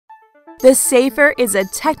The SAFR is a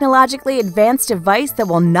technologically advanced device that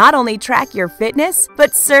will not only track your fitness,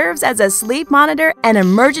 but serves as a sleep monitor and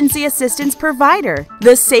emergency assistance provider.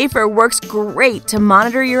 The SAFR works great to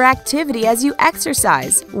monitor your activity as you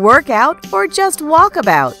exercise, work out, or just walk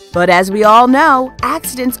about. But as we all know,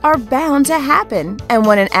 accidents are bound to happen. And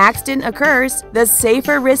when an accident occurs, the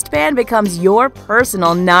SAFR wristband becomes your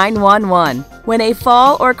personal 911. When a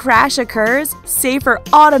fall or crash occurs, SAFR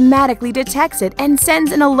automatically detects it and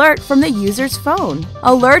sends an alert from the user's phone.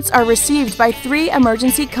 Alerts are received by 3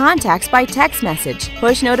 emergency contacts by text message,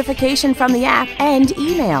 push notification from the app, and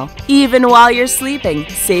email. Even while you're sleeping,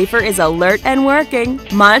 SAFR is alert and working,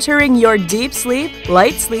 monitoring your deep sleep,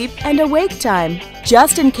 light sleep, and awake time.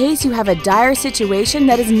 Just in case you have a dire situation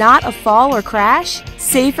that is not a fall or crash,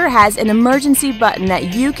 SAFR has an emergency button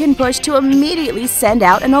that you can push to immediately send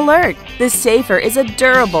out an alert. The SAFR is a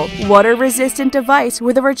durable, water-resistant device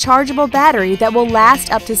with a rechargeable battery that will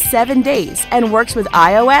last up to 7 days and works with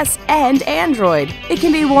iOS and Android. It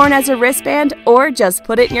can be worn as a wristband or just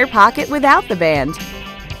put it in your pocket without the band.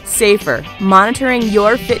 SAFR, monitoring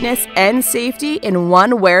your fitness and safety in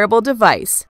one wearable device.